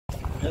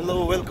Hello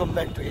welcome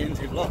back to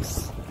NG blogs.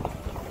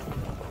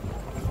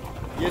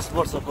 यस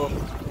वर्षको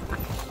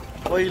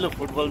पहिलो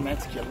football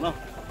match खेल्न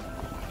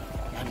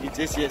हामी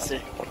JCSA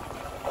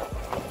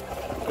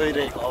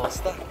गइरहेको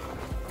अवस्था।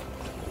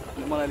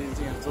 मलाई लिन्छ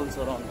यहाँ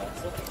जोन्सर आउनु भएको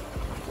छ।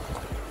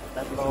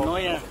 त्यहाँपछि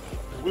नयाँ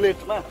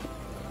बुलेटमा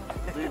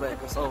दुई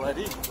भाइको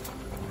सवारी।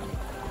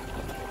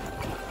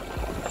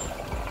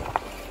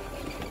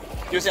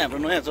 त्यो चाहिँ हाम्रो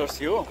नयाँ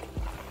जर्सी हो।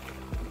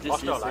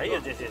 फर्स्ट होला है यो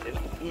JCSA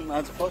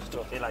आज फर्स्ट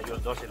हो। त्यसलाई यो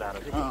जर्सी लाएर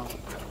चाहिँ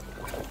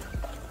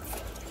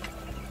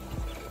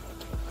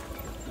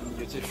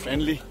यो चाहिँ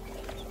फ्रेन्डली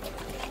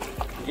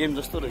गेम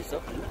जस्तो रहेछ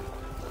हैन।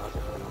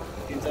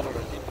 3-4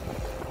 टिम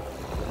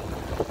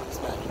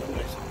त्यसमा हामी पनि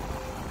रहेछौँ।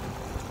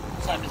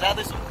 हामी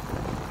जाँदैछौँ।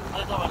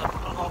 अहिले तपाईँहरूलाई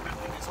फुटबलको अपडेट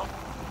दिनेछौँ।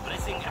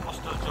 रेसिङ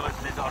एपोस्टल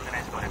चर्चले चाहिँ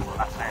अर्गनाइज गरेको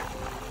होला सायद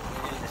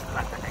त्यस्तो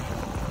लाग्छ।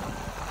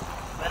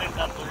 प्यारेन्ट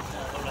कार्डको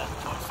एउटा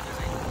चर्चले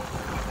चाहिँ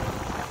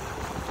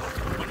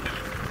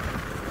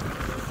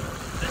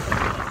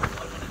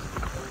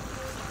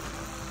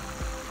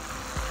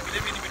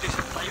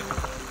इन्भिटेसन पायो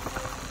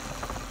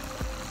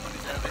अनि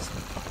जाँदैछौँ।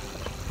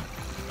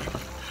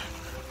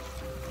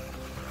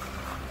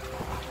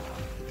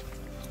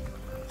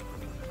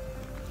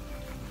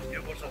 यो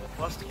वर्षको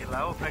फर्स्ट खेला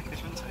हो। प्र्याक्टिस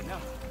पनि छैन।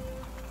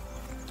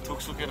 थुक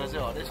सुकेर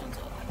चाहिँ हरेस हुन्छ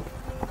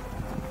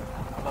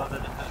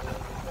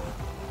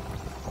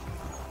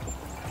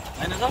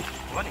होइन सर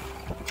हो नि।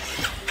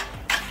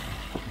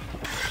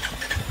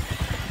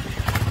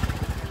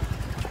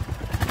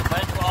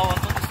 बाइकको आवाज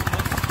पनि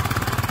सुन्नुहोस्।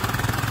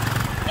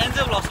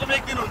 एनजे भ्लग्सको पनि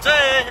एक दिन हुन्छ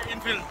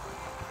इनफिल्ड।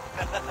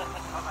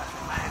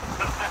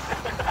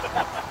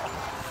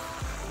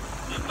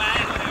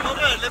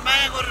 तपाईँहरूले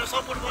माया गरेर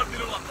सपोर्ट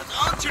गरिदिनु भन्दा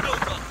झन् छिटो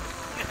हुन्छ।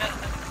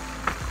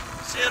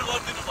 सेयर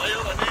गरिदिनु भयो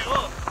भने हो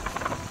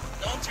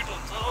झन् छिटो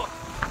हुन्छ हो।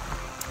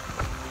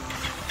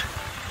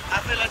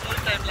 आफैलाई चाहिँ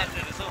अलिक टाइम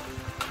लाग्ने रहेछ हौ।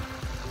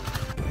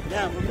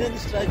 यहाँ हाम्रो मेन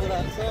स्ट्राइकर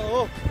आएको छ हो।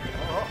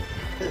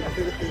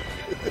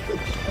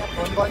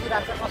 फोन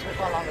बजिरहेको छ कसको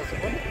कल आउँदैछ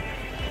पनि।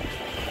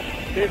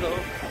 त्यही त हो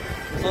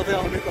सधैँ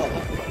आउने त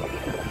होला।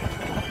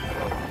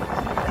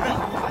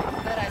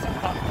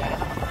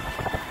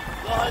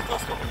 ल है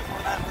कसको पनि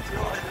फोन आएको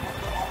थियो अहिले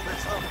मतलब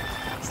आउँदैछ।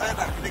 सायद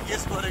हामीले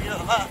गेस गरेको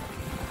होला।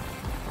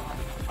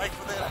 बाइक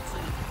कुदाइरहेको छ।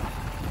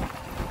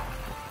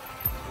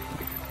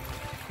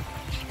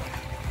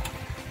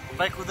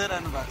 बाइक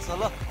कुदाइरहनु भएको छ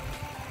ल।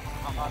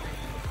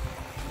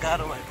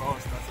 गाह्रो भएको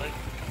अवस्था छ है।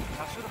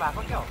 सुरु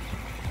भएको क्या हो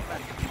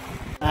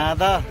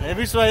दा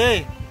हेभी छ है।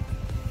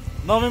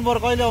 नोभेम्बर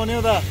कहिले आउने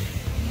हो दा?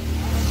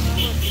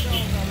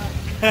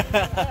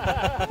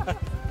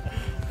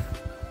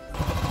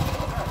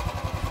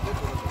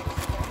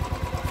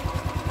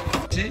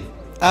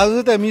 आज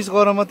त मिस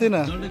गर मात्रै न।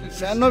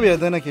 सानो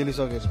भेट्दैन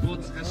खेलिसकेर।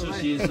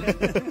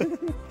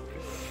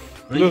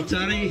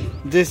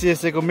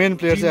 JCSA को मेन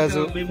प्लेयर चाहिँ आज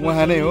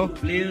उहाँ नै हो।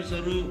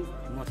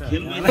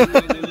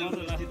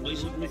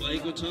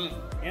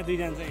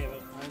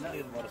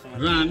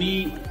 र हामी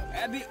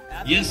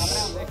यस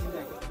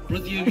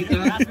प्रतियोगिता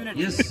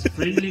यस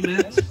फ्रेन्डली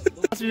म्याच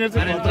 5 मिनेट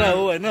चाहिँ खतरा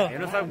हो हैन।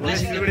 हेर्नु सब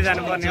सिलगढी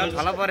जानुपर्ने हो।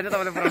 थला परे चाहिँ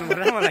तपाईँले पुऱ्याउनु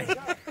पर्छ मलाई।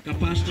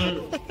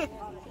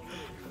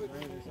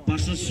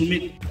 पास्टर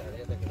सुमित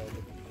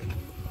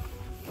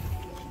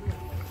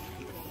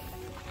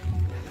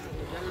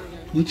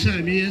हुन्छ।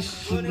 हामी यस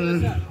सुन्दर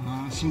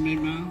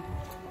समयमा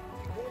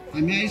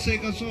हामी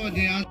आइसकेका छौँ।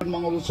 अनि आज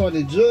मङ्गल छ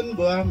अनि जुन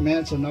भयो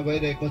म्याच हुन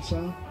गइरहेको छ।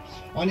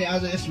 अनि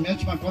आज यस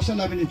म्याचमा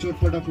कसैलाई पनि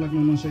चोटपटक लाग्न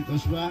नसकेको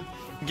छ।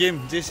 गेम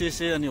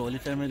JCSA अनि होली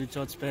फ्यामिली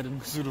चर्च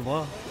प्यारेन्टको सुरु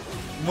भयो।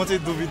 म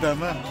चाहिँ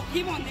दुविधामा।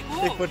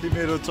 एकपट्टि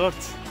मेरो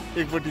चर्च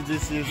एकपट्टि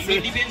JCSA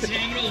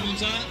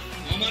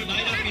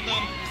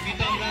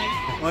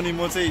अनि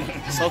म चाहिँ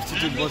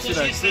सब्स्टिट्युट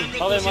बसिरहेको छु।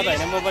 तपाईँ म त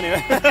होइन म पनि हो।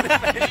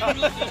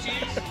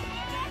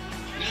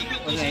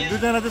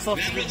 दुईजना चाहिँ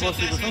सब्स्टिट्युट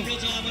बसेको छौँ।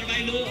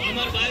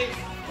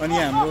 अनि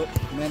हाम्रो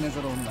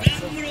म्यानेजर आउनु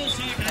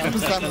भएको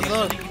छ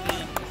सर।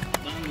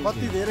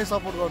 कति धेरै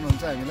सपोर्ट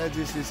गर्नुहुन्छ हामीलाई।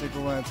 JCSA को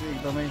उहाँ चाहिँ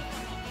एकदमै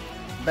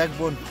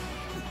ब्याकबोन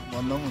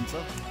भन्दा पनि हुन्छ।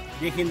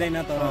 देखिँदैन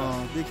तर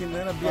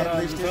देखिँदैन।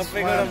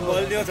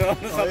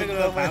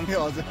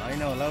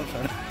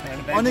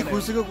 अनि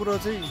खुसीको कुरो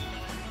चाहिँ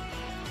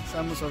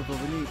सामु सरको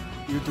पनि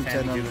युट्युब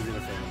च्यानल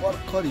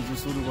भर्खर हिजो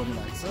सुरु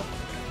गर्नुभएको छ।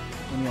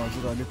 अनि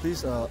हजुरहरूले प्लिज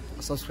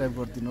सब्सक्राइब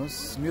गरिदिनुहोस्।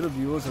 मेरो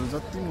भ्युवर्सहरू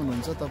जति पनि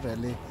हुनुहुन्छ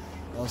तपाईँहरूले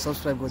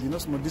सब्सक्राइब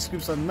गरिदिनुहोस्। म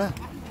डिस्क्रिप्सनमा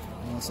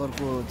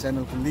सरको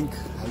च्यानलको लिङ्क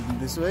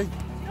हालिदिँदैछु है।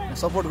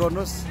 सपोर्ट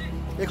गर्नुहोस्।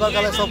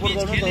 एकअर्कालाई सपोर्ट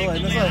गर्नु त हो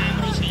होइन sir.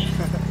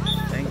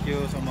 Thank you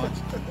so much.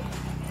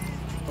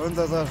 हुन्छ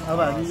सर। अब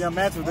हामी यहाँ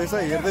म्याच हुँदैछ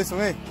हेर्दैछौँ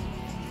है।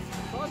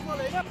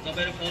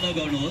 तपाईहरु फलो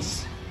गर्नुहोस्।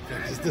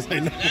 त्यस्तो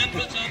छैन।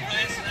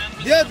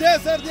 They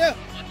sir they.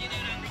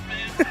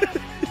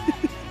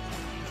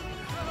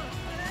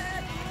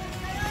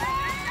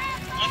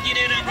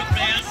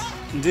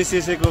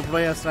 JCSA को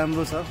प्रयास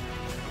राम्रो छ।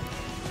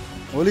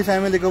 होली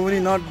फ्यामिलीको पनि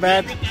नट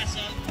ब्याड।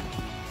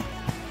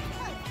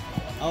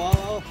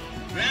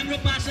 राम्रो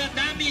पास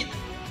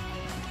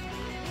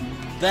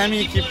दामी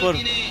किपर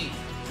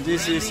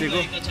JCSA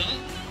को।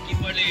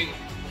 किपरले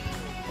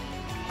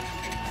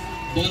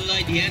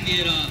बललाई ध्यान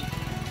दिएर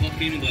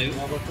पक्रिनु भयो।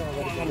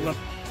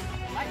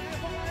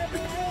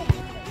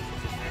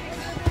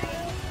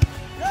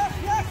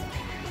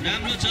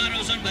 राम्रो छ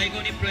रोशन भाइको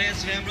नि प्रयास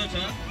राम्रो छ।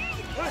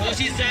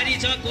 कोसिस जारी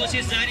छ,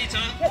 कोसिस जारी छ।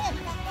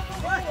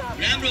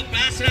 राम्रो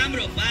पास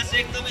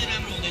एकदमै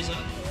राम्रो हुँदैछ।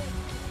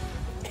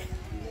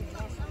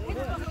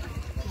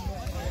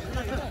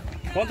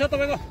 कन्छ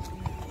तपाईको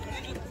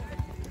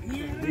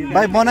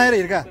भाइ बनाएर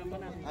हिर्का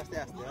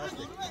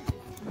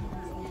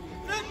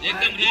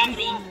एकदम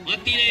राम्रो,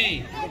 अति नै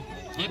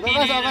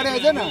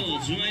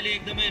जुमाइले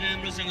एकदमै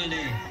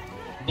राम्रोसँगले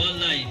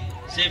बललाई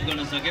सेभ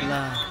गर्न सक्यो।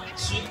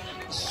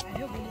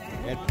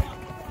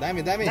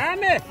 दामी दामी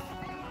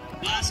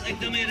पास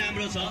एकदमै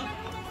राम्रो छ।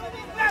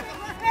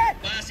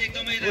 पास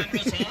एकदमै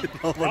राम्रो छ।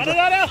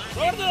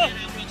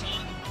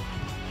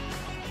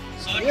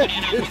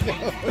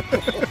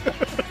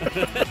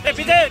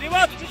 पिछे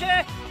रिमोट पिछे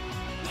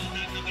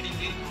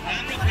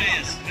राम्रो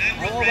प्रयास,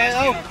 राम्रो प्रयास।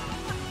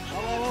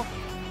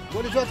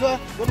 गोली छोड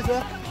गोली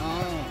छोड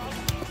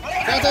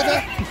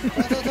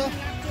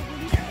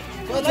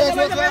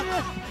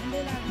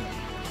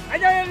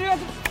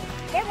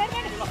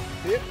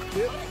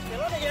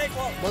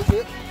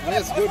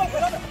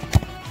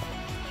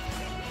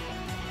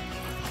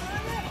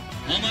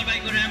अमर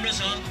भाइको राम्रो छ।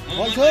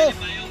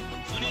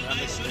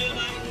 सुनिल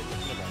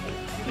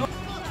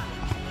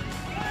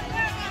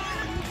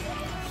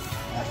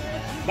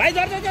भाइ भाइ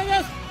जर्छ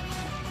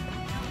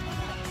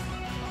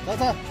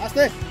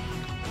आस्ते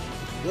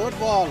गुड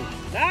बल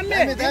दामी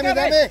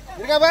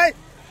हिर्का भाइ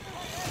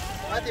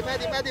माथि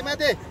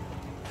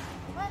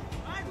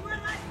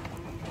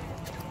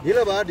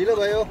ढिलो भयो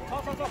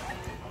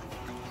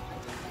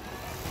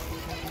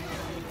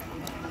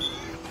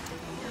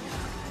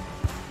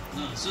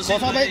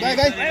भाइ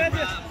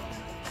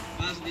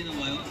पास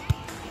दिनुभयो।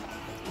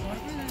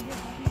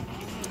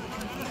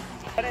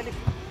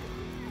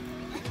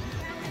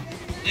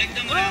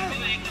 एकदम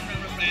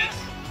राम्रो प्रयास।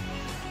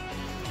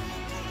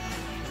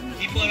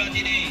 किपर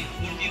अति नै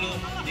फुर्तिलो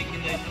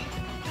देखिँदैछ।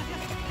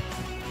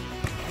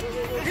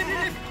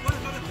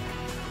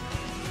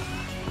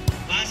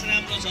 पास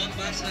राम्रो छ।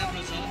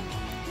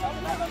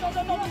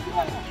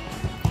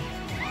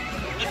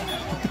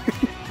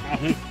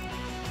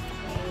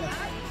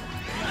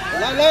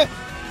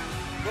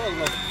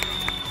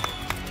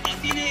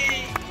 अति नै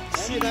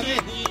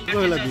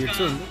गोल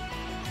भेट्छु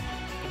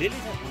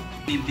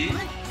निम्ति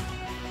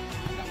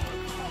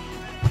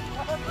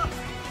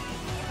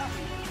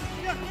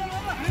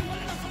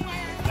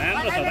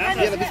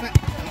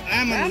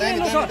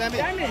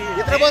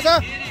भित्र बस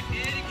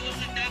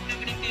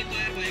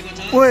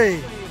ओइ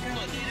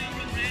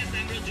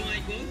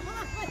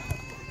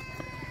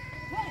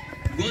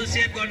गोल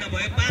सेभ गर्न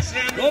भयो। पास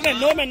राम्रो।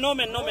 नो मेन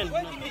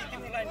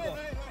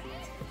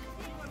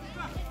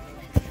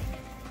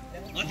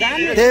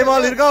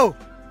टेबल हिर्काउ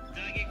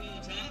लागेको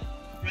छ।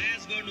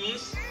 प्रयास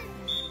गर्नुहोस्।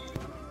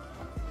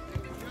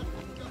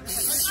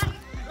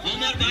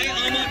 अमर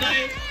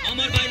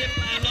भाइले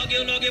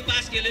लग्यो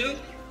पास खेल्यो।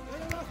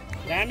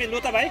 दामी लो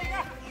त भाइ।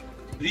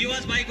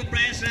 रिवाज भाइको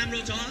प्रयास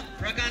राम्रो छ।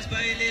 प्रकाश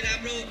भाइले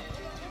राम्रो।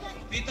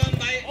 प्रितम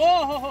भाइ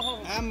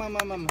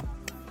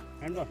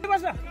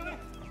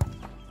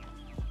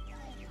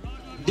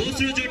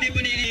दोस्रो चोटि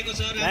पनि लिएको छ।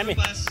 राम्रो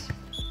पास।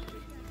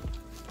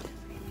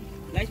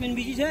 लाइट्सम्यान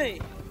बिजी छ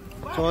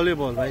चल्यो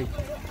बल भाइ।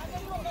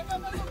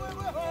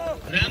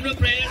 राम्रो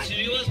प्रयास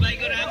रिवाज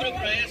भाइको राम्रो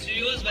प्रयास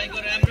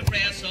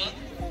छ।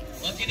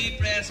 अति नै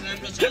प्रयास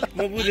राम्रो छ। म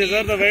बुझे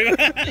सर तपाईको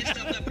बेस्ट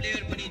अफ द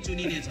प्लेयर पनि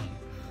चुनिनेछ।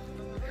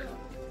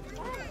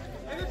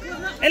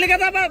 एले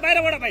कता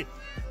बाहिरबाट भाइ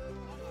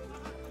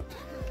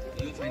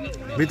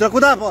भित्र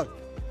कुदा बल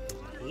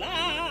ला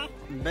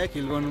ब्याक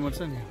हिल गर्नुपर्छ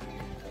नि।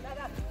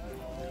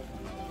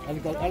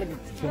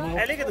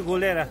 अलिकति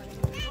गोलेर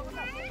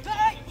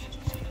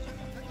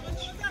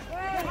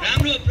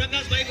राम्रो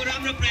प्रकाश भाइको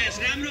राम्रो प्रयास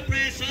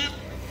छ।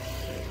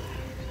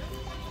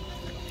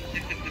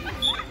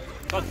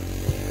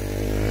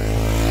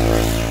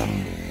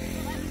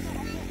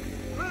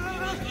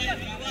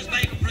 रिवाज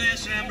भाइको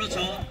प्रयास राम्रो छ।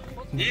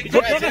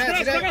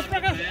 प्रकाश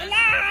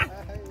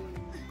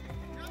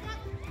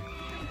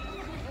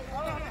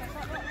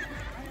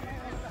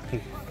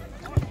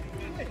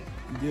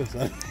दियो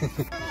सर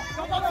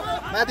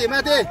माथि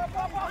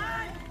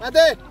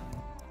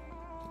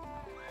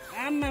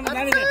आम्मा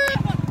दामी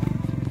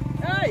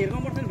हिर्काउनु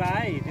पर्छ नि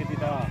भाइ त्यति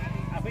त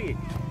आफै।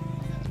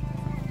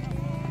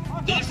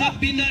 दर्शक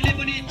बिन्दुले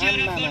पनि चेयर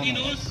अप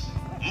गरिदिनुहोस्।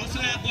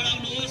 हौसला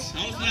बढाउनुहोस्।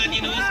 हौसला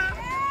दिनुहोस्।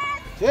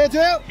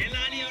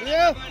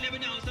 खेलाडीहरूले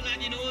पनि हौसला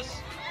दिनुहोस्।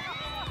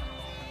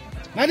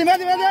 माथि भाइ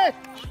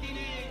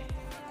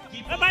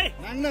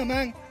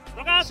माग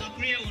प्रकाश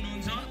सक्रिय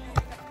हुनुहुन्छ।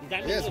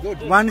 यस गुड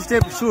वान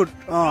स्टेप सुट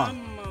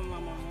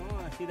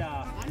सिधा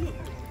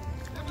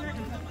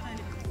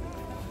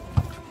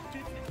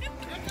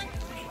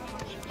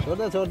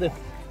छोड दे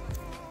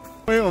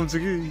मै हुन्छ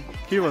कि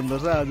के भन्दो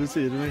रहेछ आज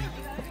चाहिँ हेर्नु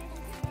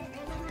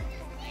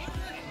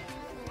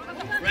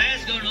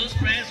प्रयास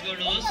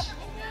गर्नुहोस्।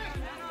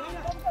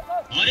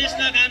 हरेश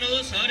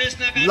नखानुहोस्।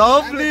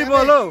 लभली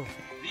बोलो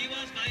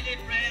रिवाज भाइले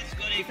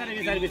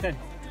बिस्तारै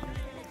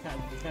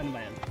सानो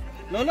भाइ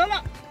ल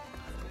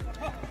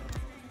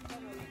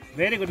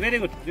भेरी गुड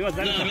रिवाज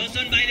जान्छ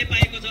रोशन भाइले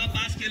पाएको छ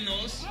पास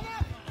खेल्नुहोस्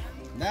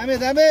दामी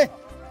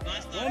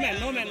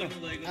नो म्यान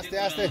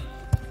आस्ते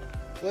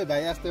ओइ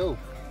भाइ आस्ते हौ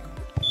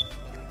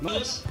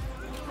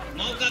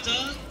मौका छ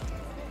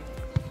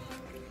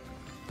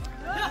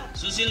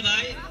सुशील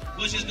भाइ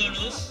कोसिस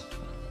गर्नुहोस्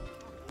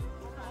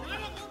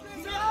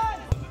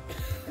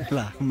ल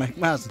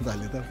माइकमा हाँस्नु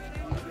थाल्यो त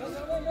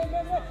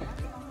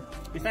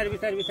बिस्तारै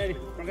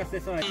प्रकाश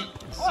त्यसो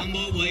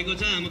सम्भव भएको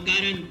छ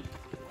कारण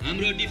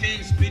हाम्रो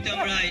डिफेन्स प्रितम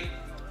राई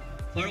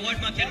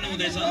फरवर्डमा खेल्नु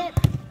हुँदैछ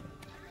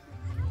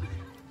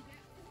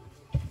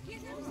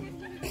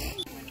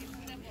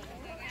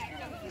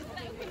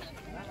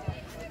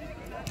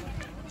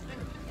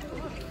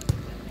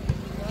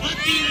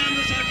अति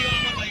राम्रो सर्ट थियो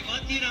अमर भाइको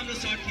अति राम्रो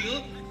सर्ट थियो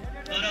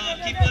तर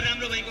किपर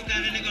राम्रो भएको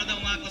कारणले गर्दा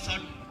उहाँको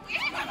सर्ट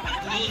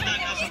गोल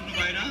दाग्न सक्नु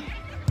भएन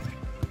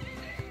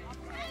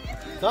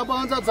छ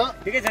पहुँच छ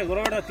ठिकै छ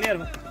घरबाट क्लियर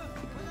भयो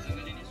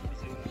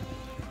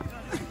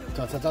छ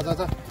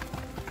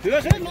ठिकै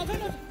छ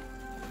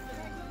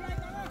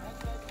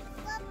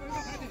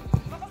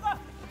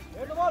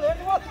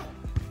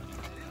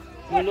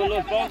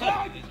ल पाउँछ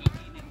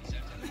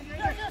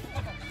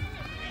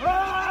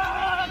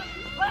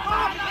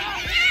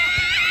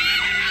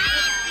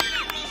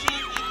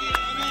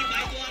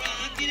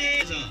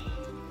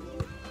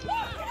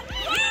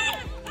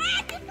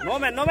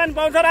नो म्यान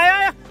पाउँछ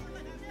आयो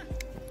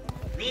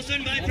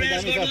रोशन भाइ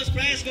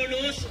प्रयास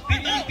गर्नुहोस्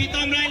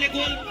पितम राईले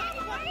गोल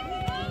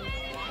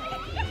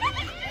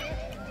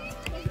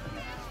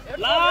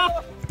ल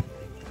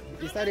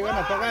बिस्तारै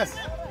गर्न प्रकाश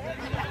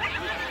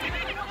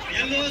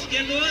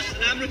खेल्नुहोस्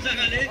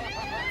राम्रोसँगले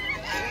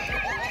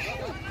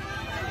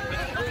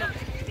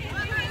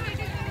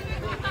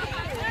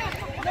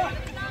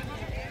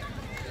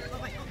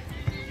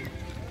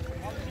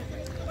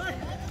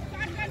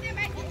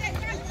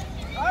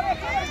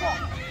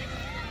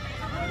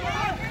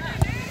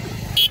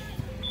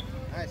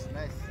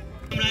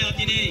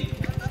अति नै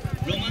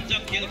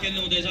रोमाञ्चक खेल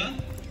खेल्नु हुँदैछ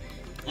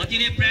अति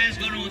नै प्रयास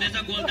गर्नु हुँदैछ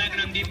गोल दाग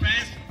राम्री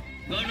प्रयास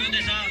गर्नु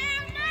हुँदैछ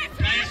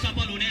प्रयास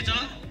सफल हुनेछ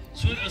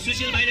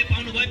सुशील भाइले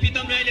पाउनु भयो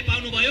पितम राईले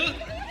पाउनु भयो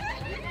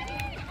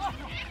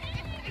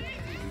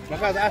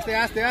प्रकाश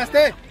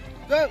आस्ते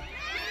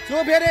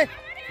छु फेरि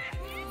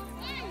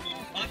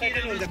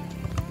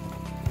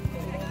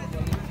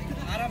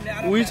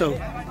उही छौ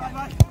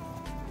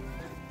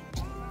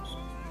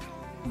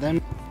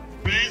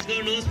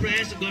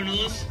प्रयास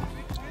गर्नुहोस्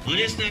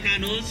हरेस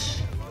नखानुहोस्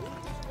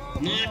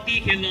नअति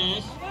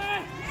खेल्नुहोस्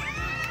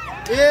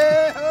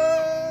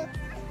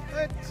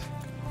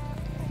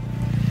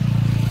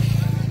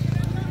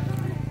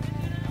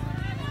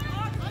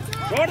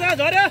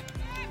झर्यो प्रयास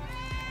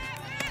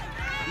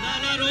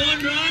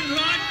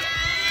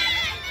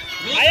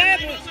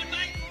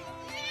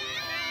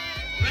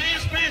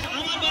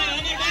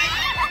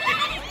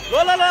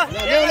अमर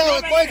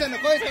भाइ ल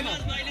कोही छैन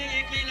भाइले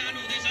एक्लै लानु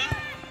हुँदैछ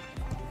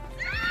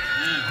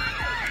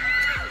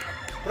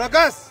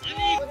प्रकाश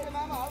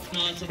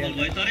असफल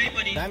भयो तरै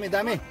पनि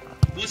दामी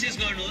कोसिस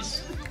गर्नुहोस्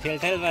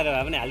खेल मारेर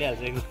भए पनि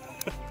हालिहाल्छ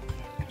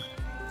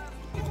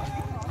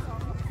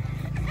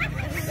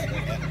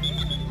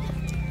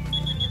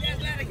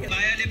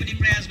भाइले पनि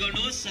प्रयास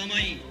गर्नुहोस्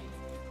समय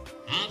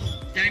हाफ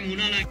टाइम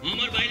हुन लाग्यो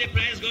अमर भाइले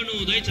प्रयास गर्नु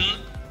हुँदैछ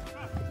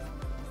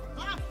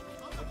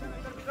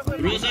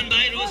रोशन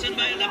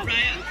भाइलाई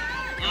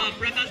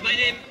प्रकाश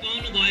भाइले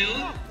पाउनु भयो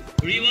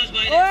रिवाज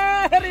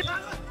भाइले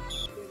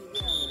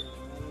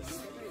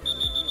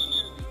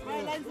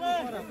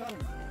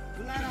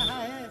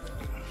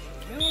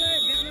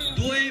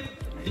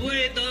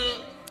दुवै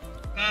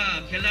दलका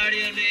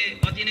खेलाडीहरूले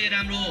अति नै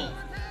राम्रो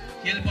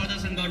खेल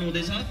प्रदर्शन गर्नु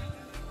हुँदैछ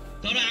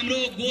तर हाम्रो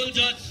गोल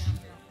जज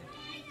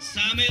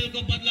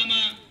सामेलको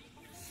बदलामा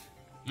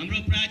हाम्रो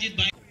प्राजित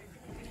भाइ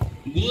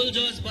गोल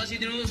जज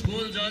बसिदिनुहोस्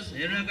गोल जज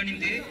हेर्नका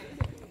निम्ति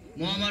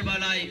म अमर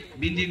भाइलाई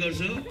बिन्ती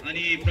गर्छु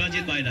अनि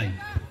प्राजित भाइलाई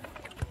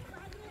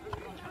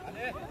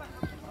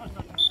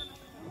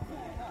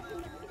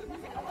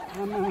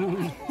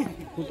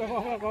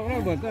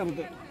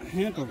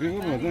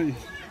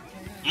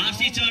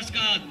आरसी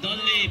चर्चका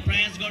दलले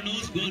प्रयास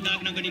गर्नुहोस् गोल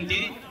दाग्नको निम्ति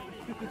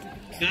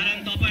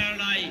कारण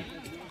तपाईहरुलाई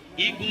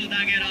एक गोल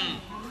दागेर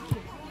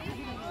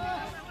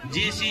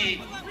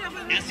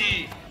JCSA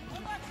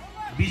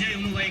विजय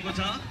हुनुभएको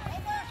छ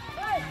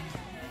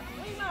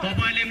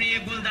तपाईले पनि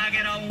एक गोल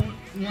दागेर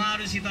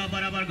उहाँहरुसित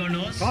बराबर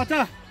गर्नुहोस्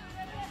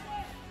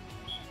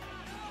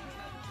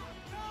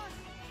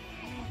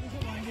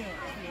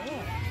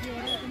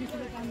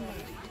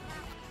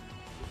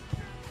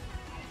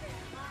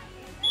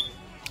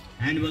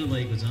ह्यान्डबल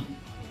भएको छ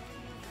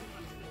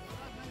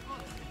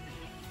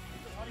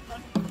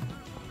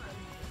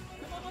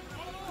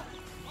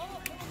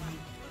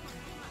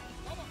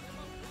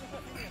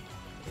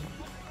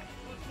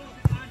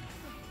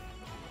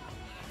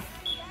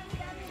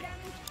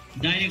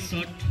डाइरेक्ट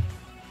शट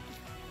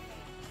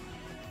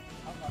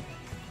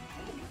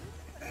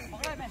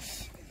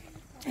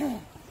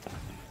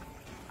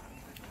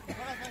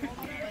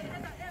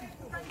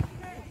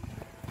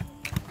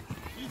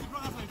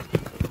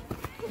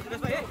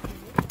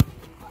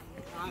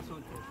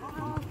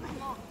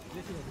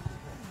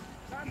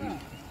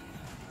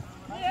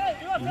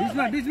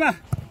बिचमा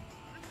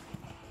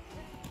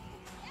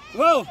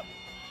वो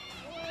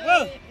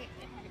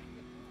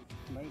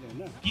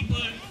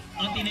किपर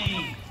अति नै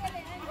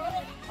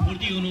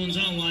फुर्ती हुनुहुन्छ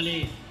उहाँले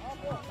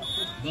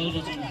गोल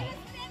बचाउनु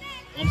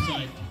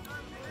अफसाइड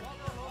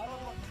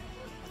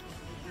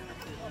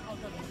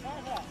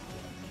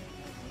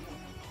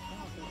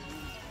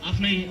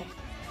आफ्नै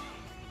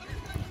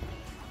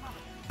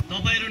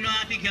तपाईहरु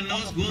नआती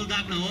खेल्नुहोस् गोल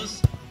दाग्नुहोस्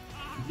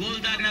गोल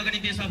दाग्नको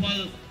निम्ति सफल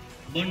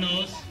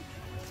बन्नुहोस्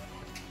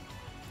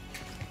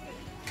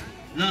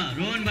ल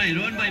रोहन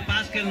भाइ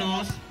पास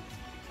खेल्नुहोस्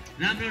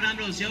राम्रो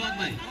राम्रो सेवक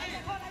भाइ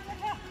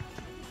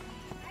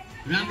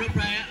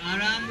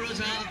राम्रो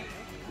छ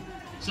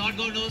सर्ट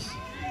गर्नुहोस्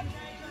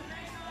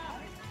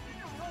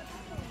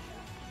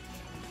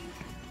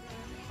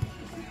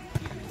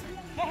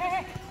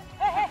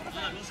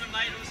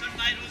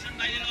रोशन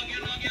भाइले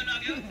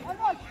लग्यो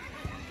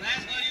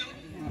प्रयास गर्यो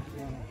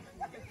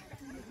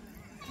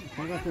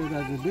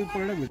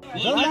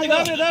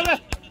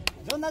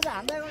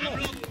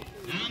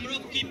हाम्रो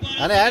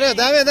किपर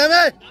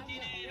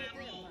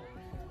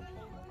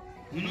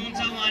हुनुहुन्छ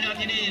उहाँले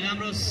अति नै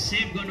राम्रो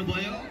सेभ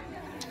गर्नुभयो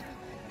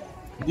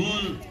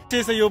गोल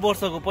त्यसै यो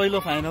वर्षको पहिलो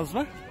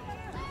फाइनल्समा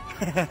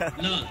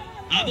ल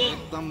अब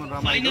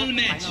फाइनल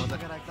म्याच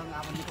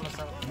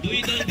दुई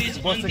दल बीच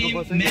अन्तिम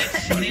म्याच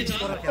हुनेछ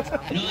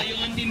र यो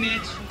अन्तिम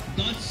म्याच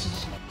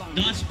 10 र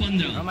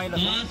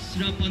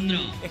 15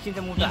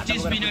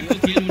 25 मिनेटको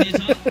खेल हुनेछ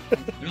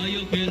र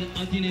यो खेल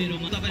अति नै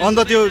रोमाञ्चक अन्त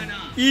त्यो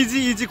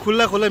इजी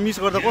खुल्ला मिस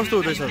गर्दा कस्तो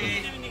हुँदैछ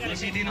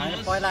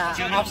पहिला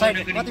अफसाइड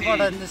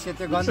कतिपल्ट निस्क्यो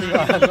त्यो गन्ती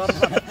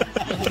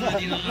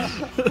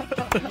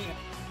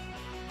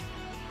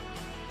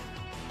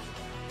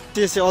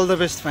त्यसै अल द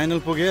बेस्ट फाइनल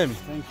पुग्यो हामी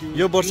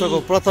यो वर्षको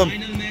प्रथम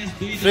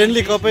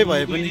फ्रेन्डली कपै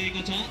भए पनि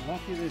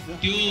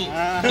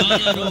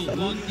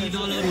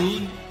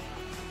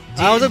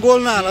आउँछ गोल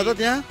नहाल त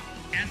त्यहाँ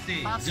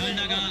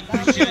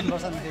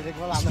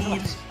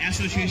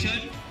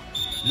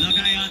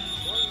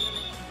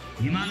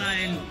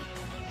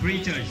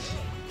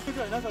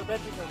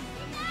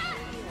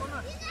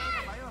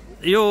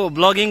यो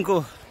ब्लगिङको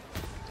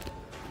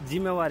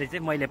जिम्मेवारी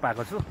चाहिँ मैले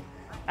पाएको छु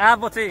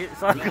अब चाहिँ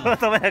सरको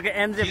तपाईँको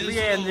एनजेको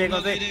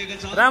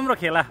चाहिँ राम्रो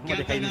खेला म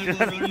देखाइदिन्छु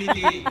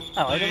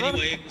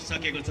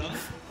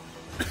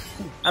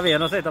अब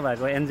हेर्नुहोस् है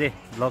तपाईँहरूको एनजे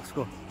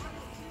ब्लग्सको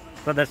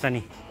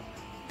प्रदर्शनी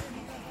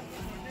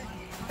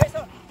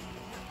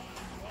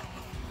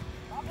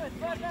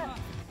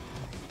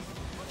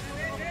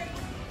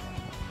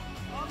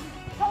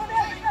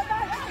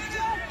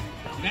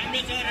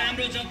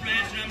राम्रो छ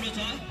प्रयास राम्रो छ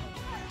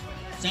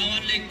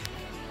सावरले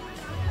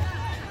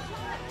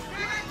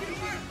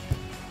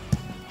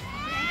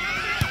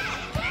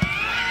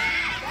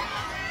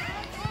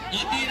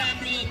अति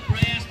राम्रो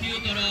प्रयास थियो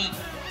तर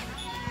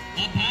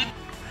अभाव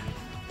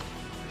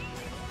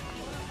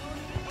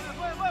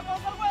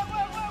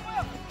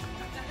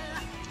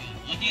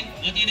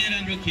अति नै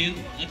राम्रो खेल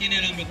अति नै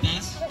राम्रो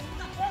पास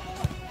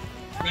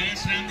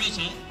प्रयास राम्रो छ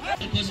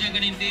खोज्नको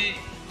निम्ति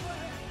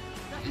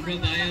हाम्रो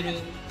भाइहरू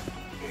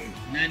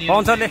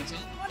पाउँछले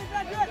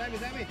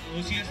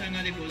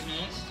होसियारसँगले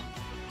खोज्नुहोस्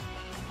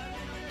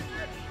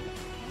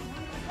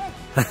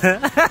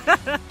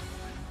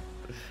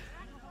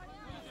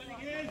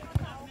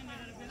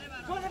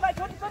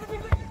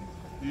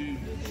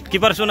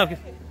किपर सुन ए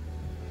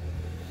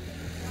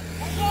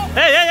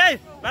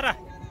बारा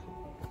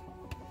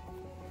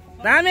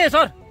दामी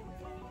सर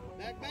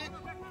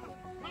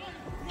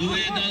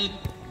दुवै दल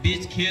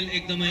बीच खेल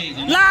एकदमै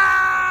ला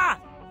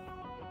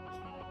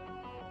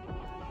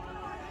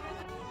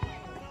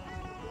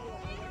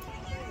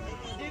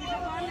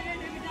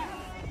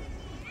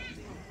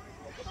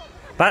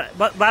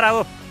बारा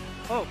हो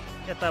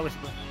यता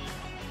उयसमा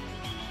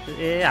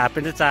ए हाफ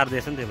प्यान्ट चाहिँ 4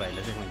 दिएछ नि त्यो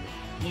भाइले चाहिँ मैले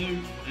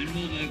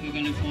ह्यान्डबल भएको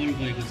कारणले फल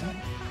भएको छ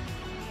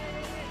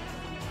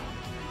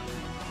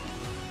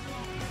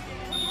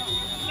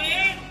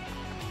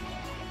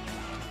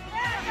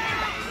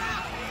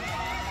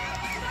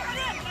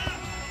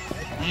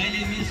भाइले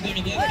मिस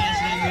गर्नुभयो पास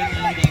राम्रो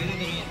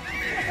भयो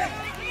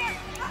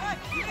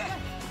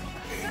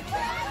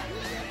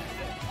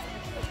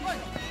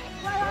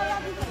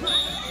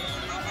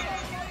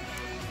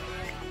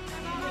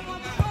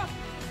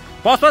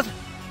पस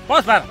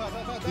बार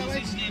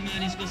कोसिसले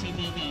मानिसको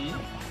सफलता हो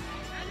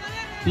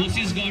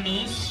कोसिस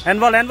गर्नुहोस्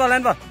ह्यान्डबल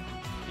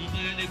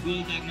तपाईहरुले गोल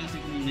ताक्न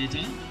सक्नुहुनेछ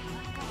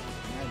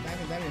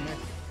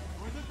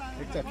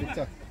ठिक छ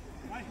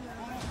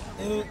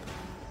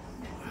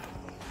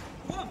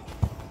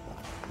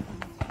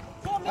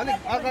अलिक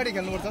अगाडि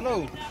खेल्नुपर्छ ल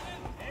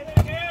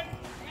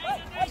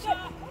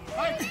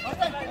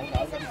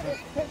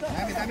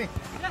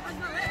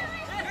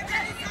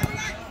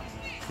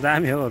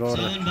दामी हो रोड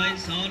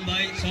साउन्ड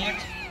भाइ शॉट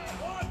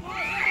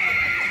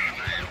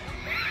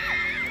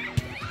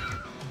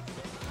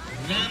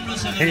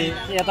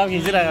यता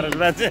खिचिरहेको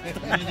मान्छे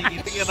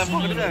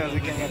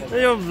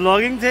यो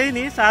भ्लगिङ चाहिँ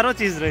नि साह्रो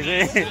चिज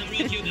रहेछ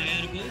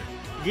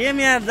गेम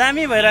यहाँ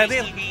दामी भइरहेको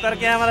थियो तर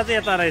क्यामेरा चाहिँ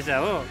यता रहेछ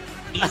हो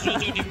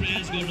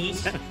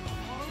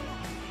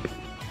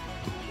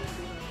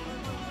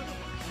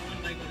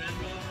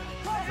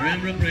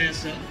राम्रो प्रयास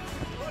छ,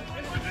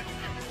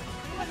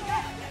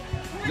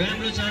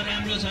 राम्रो छ,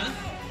 राम्रो छ।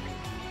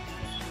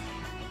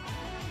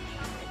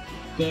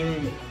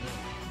 कर्नर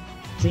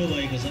थ्रो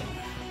भएको छ,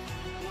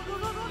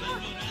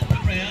 राम्रो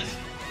प्रयास।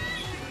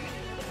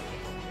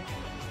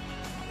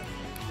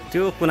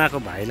 त्यो कुनाको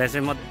भाइलाई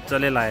चाहिँ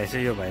मजाले लागेको छ,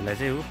 यो भाइलाई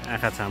चाहिँ ऊ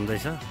आँखा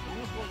छाम्दैछ।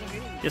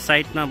 यो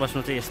साइडमा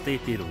बस्नु चाहिँ यस्तै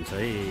पिर हुन्छ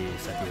है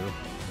साथी हो।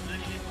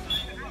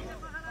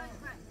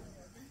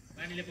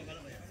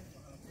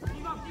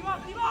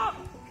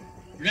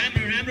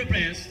 राम्रो राम्रो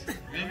प्रयास,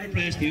 राम्रो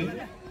प्रयास थियो।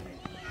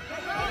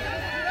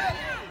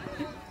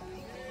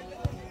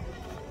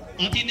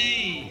 अति नै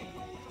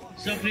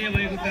सक्रिय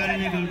भएको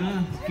कारणले गर्दा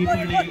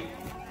किपरले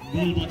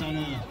गोल बचाउन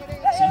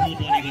सफल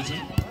बनेको छ।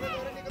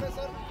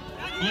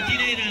 अति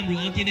नै राम्रो,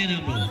 अति नै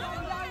राम्रो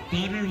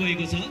कर्नर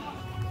भएको छ।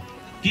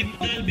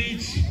 किपर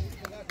बीच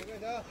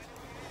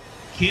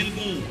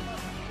खेलको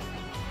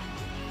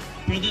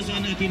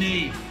प्रदर्शन अति नै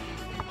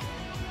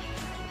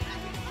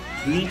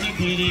रोचक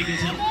भइरहेको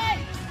छ।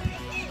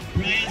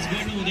 प्रयास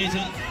गर्नु हुँदैछ।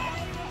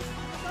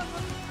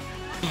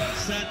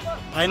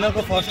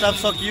 फाइनलको फर्स्ट हाफ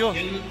सकियो,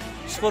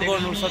 स्कोर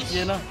गर्नु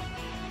सकिएन।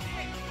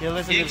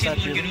 खेल्दै छ मेरो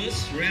साथीहरु,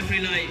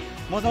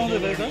 मजा आउँदै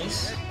भयो त।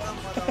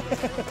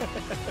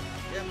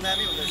 गेम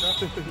दामी हुँदैछ।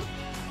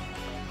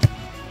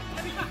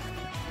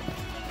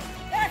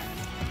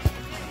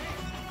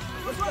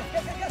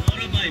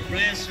 अरू भाइ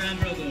प्रयास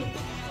राम्रो गयो।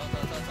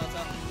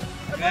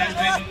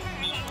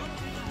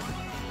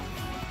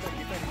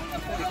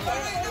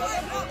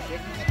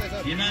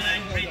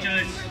 हिमालयन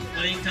प्रिचर्स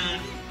कलिङटान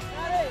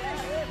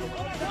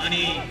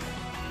अनि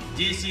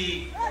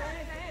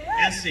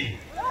JCSA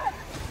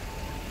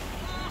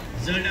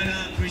जलडगा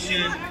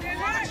क्रिस्चियन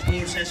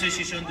स्पोर्ट्स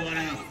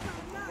एसोसिएसनद्वारा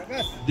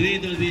दुई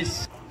दलबीच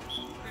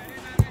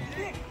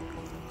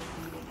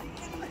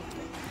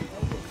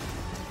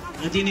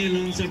अति नै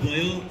लङ सट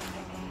भयो।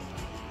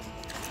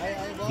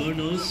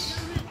 गर्नुहोस्।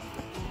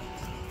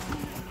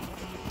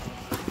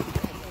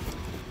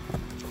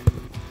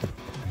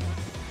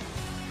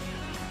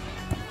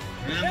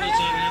 राम्रो छ,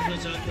 राम्रो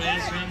छ,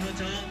 प्रयास राम्रो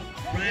छ।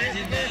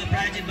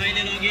 प्रायजित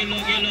भाइले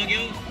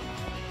लग्यो।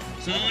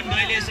 सावन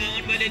भाइले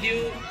दियो।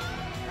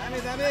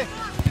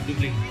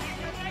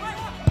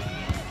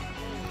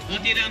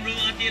 अति राम्रो,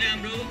 अति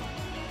राम्रो,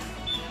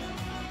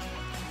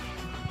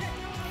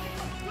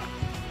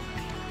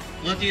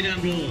 अति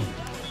राम्रो।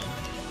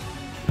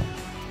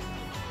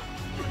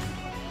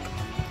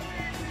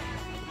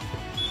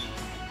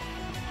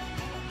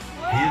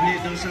 हेर्ने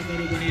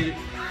दर्शकहरू पनि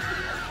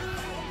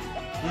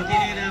अति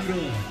नै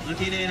राम्रो,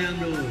 अति नै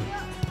राम्रो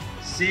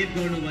सेभ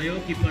गर्नुभयो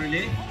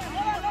किपरले।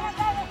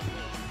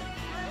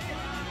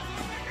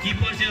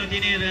 किपर चाहिँ अति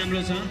नै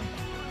राम्रो छ।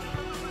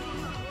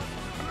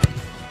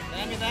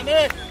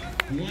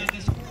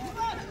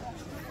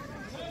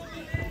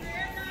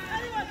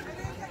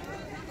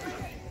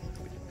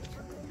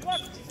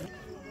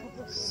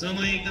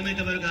 समय एकदमै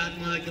तपाईहरुको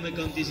हातमा एकदमै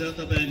कम्ती छ।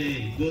 तपाईहरुले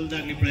गोल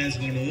दाग्ने प्रयास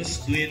गर्नुहोस्।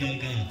 दुवै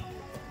दलका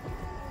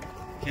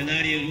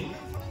खेलाडीहरू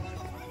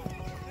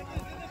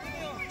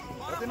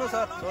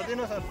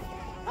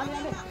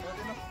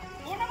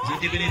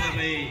जति पनि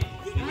तपाईँ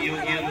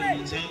योग्य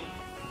हुनुहुन्छ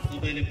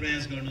तपाईले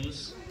प्रयास गर्नुहोस्।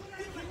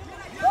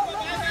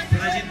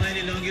 प्राजित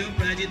भाइले लग्यो।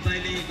 प्राजित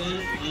भाइले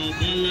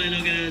बललाई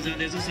लगेर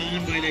जाँदैछ।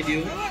 सावन भाइलाई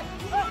दियो।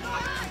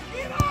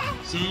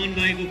 सावन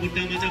भाइको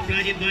खुट्टामा छ।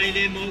 प्राजित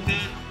भाइले मौका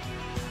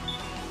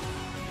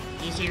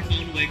अवसर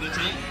पाउनु भएको छ।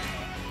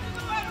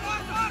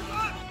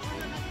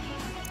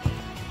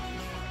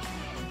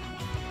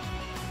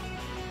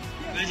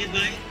 प्राजित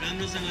भाइ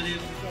राम्रोसँगले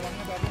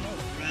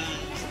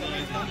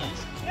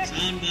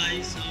सावन भाइ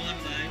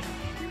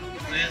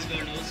प्रयास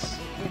गर्नुहोस्।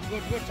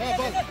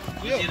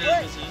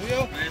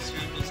 प्रयास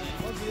राम्रो छ।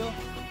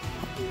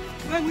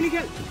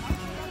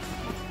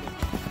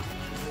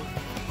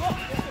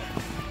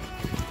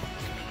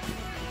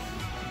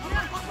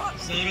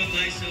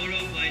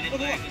 सौरभ भाइले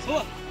पाएको छ।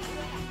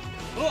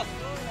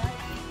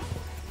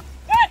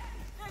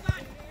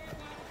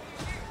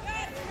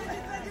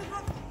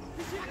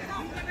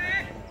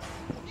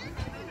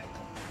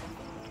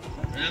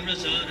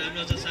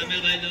 राम्रो छ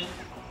सामेल भाइले।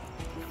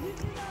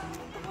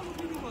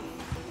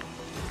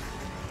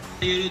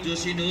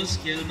 जोसिनुहोस्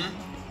खेलमा।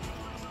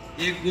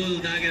 एक गोल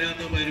दागेर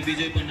तपाईहरु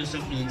विजय बन्न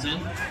सक्नुहुन्छ।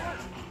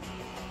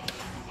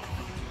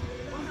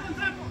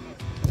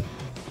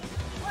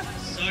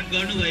 शट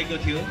गर्नु भएको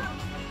थियो।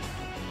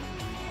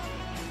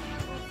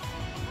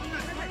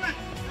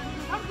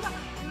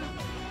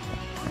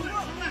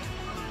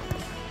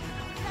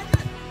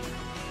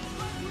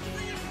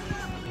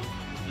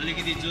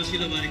 अलिकति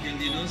जोसिलो भएर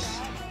खेलिदिनुहोस्।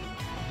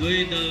 दुई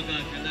दलका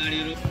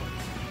खेलाडीहरू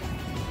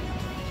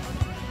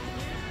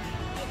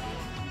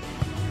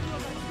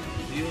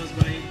विवास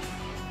भाइ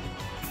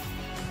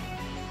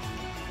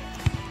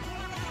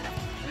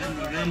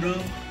राम्रो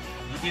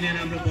अति नै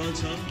राम्रो बल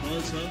छ।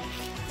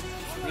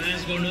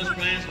 प्रयास गर्नुहोस्।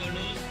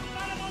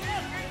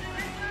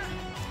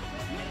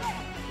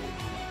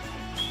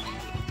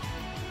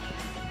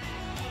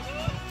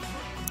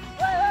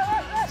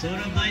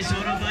 सौरभ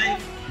भाइ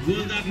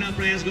गोल दाग्ने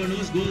प्रयास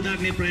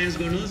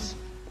गर्नुहोस्।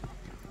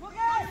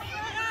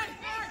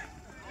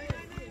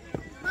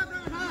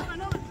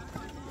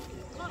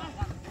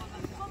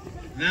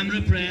 राम्रो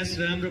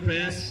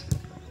प्रयास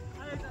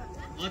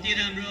अति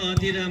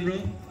राम्रो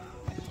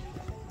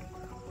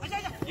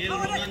खेल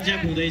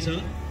रोमाञ्चक हुँदैछ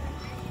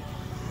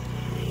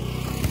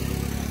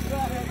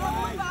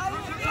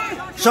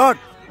शट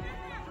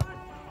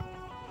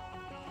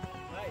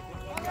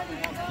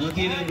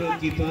अति राम्रो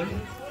किपर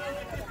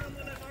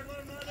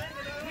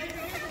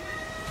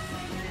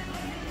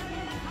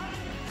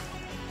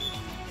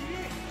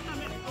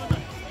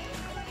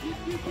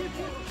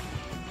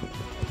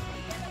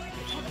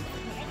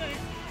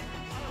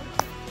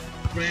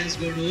प्रयास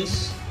गर्नुहोस्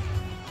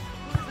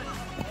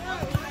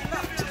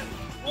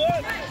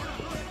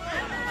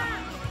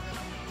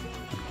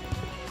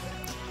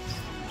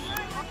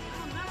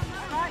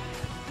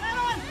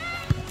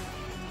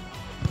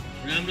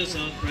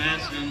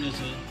राम्रो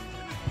छ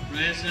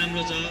प्रयास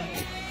राम्रो छ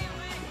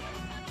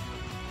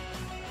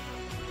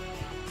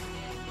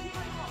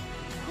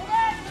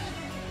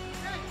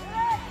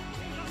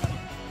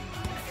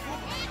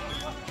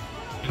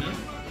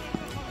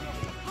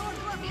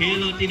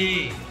खेल अति नै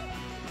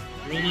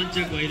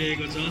रोमाञ्चक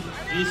भइरहेको छ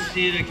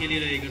जोसिएर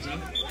खेलिरहेको छ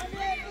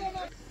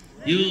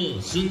यो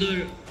सुन्दर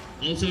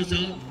अवसर छ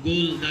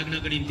गोल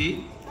लाग्नको निम्ति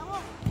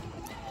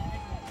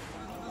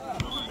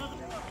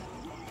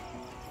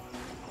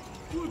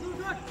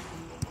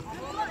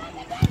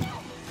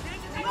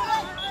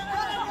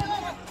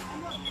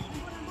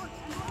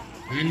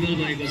ह्यान्डबल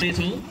भएको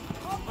छौँ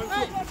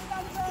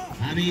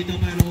हामी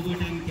तपाईँहरू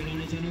ओभरटाइम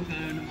खेलाउन छैनौँ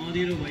कारण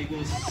अँधिरो भएको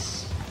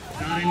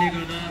कारणले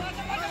गर्दा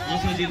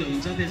असजिलो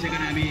हुन्छ त्यसै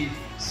कारण हामी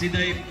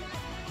सिधै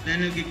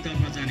पेनल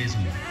किकतर्फ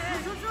जानेछौँ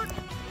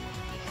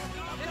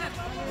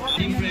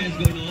टिम प्रयास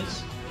गर्नुहोस्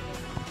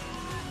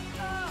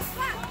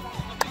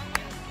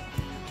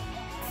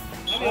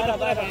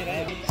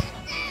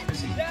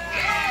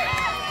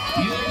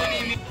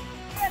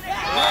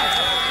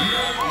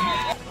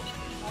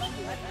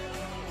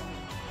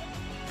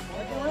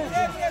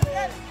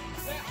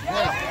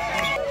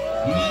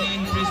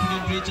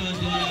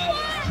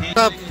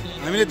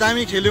हामीले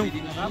दामी खेल्यौँ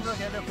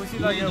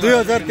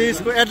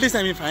 2023 को एटलिस्ट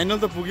हामी फाइनल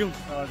त पुग्यौँ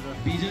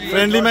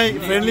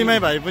फ्रेन्डलीमै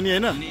भए पनि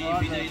हैन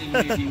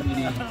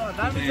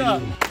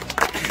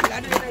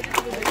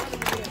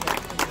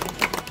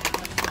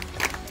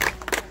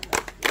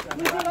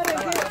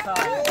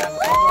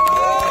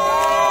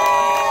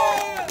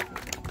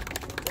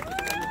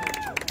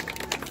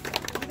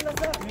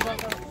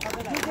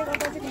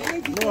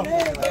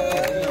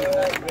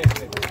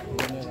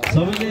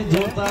सबैले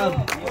जोरदार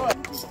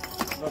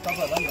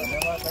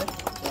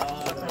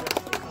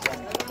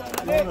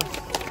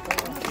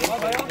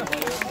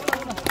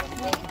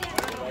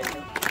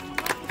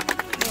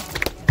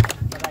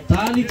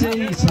ताली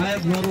चाहिँ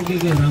सायद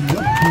नरोकेको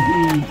राम्रो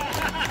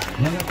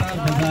लगातार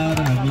बजाएर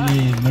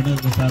हामीले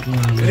मेडलको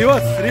साथमा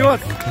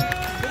रिवर्स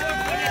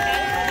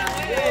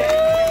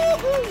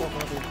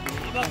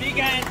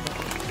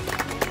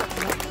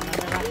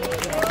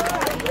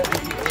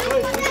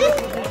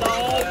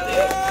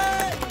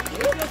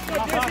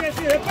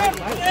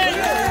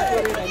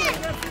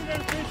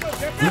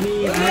अनि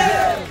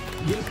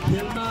यस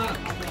खेलमा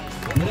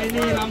धेरै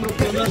नै राम्रो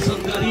प्रदर्शन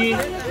गरी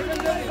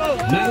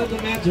म्यान अफ द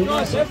म्याच हुन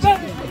सक्छ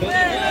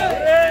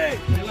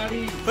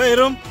खेलाडी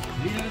हेरौँ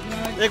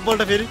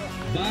एकपल्ट फेरि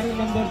 12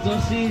 नम्बर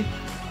जर्सी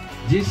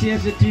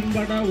JCSA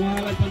टिमबाट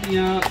उहाँलाई पनि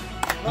यहाँ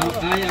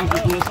आए आफ्नो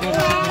पुरस्कार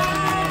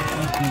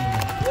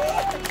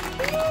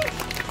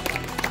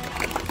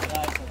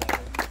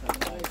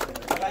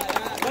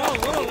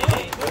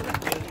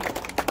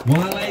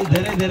उहाँलाई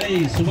धेरै धेरै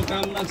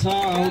शुभकामना छ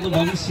आउँदो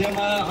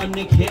भविष्यमा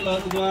अन्य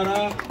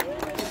खेलहरूद्वारा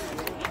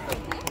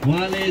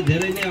उहाँले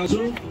धेरै नै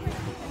हजुर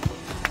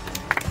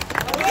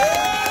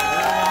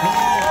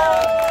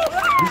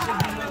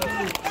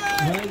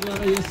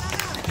उहाँद्वारा यस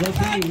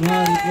प्रति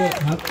उहाँहरूको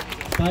हात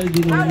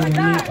पारिदिनु हुने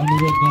भन्ने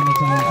अनुरोध गर्न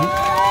चाहन्छु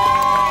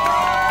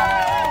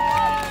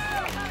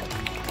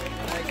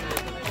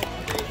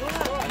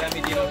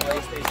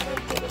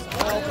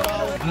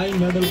आई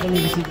मेडल पनि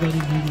रिसिभ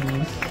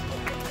गरिदिनुहोस्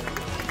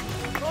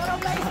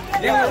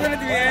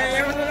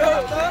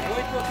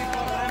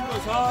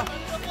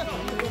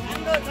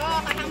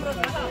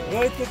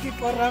रोहितको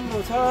किपर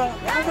राम्रो छ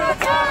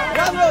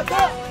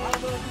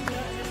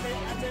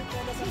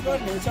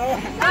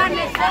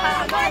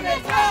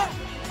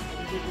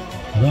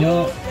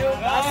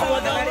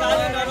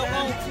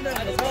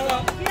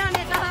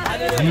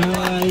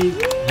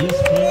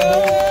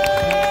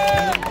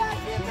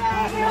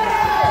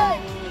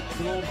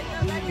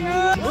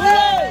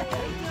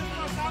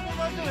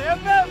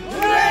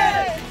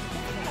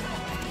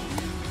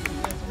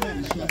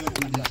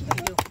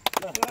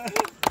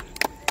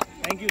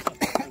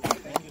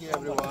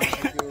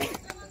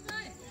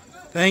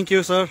Thank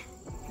you, sir.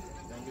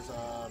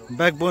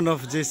 Backbone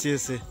of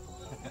JCSA.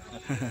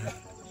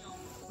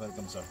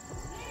 Welcome, sir.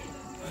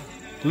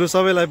 लु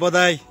सबैलाई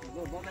बधाई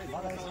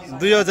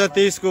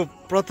 2023 को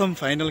प्रथम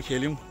फाइनल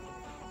खेल्यौं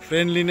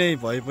फ्रेन्डली नै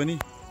भए पनि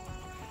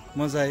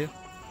मजा आयो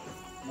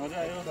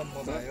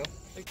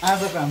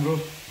आजको हाम्रो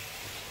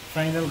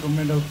फाइनलको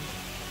मेडल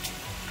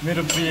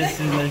मेरो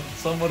प्रियसीलाई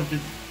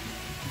समर्पित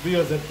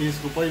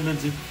 2023 को पहिलो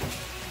जित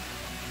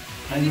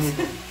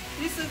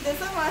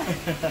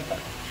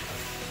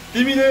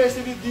तिमीले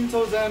यसरी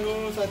दिन्छौ जानु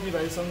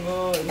साथीभाइसँग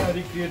होइन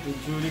रिक्रिएट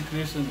हुन्छु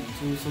रिक्रिएसन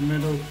हुन्छु सो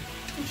मेरो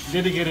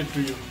dedicated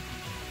to you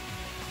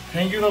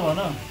thank you त भन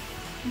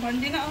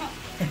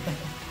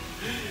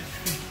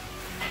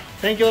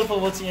thank you all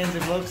for watching एनजे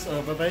blogs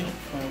by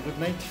good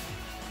night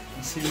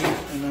C you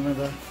in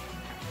another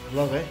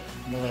blog है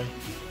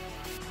बाई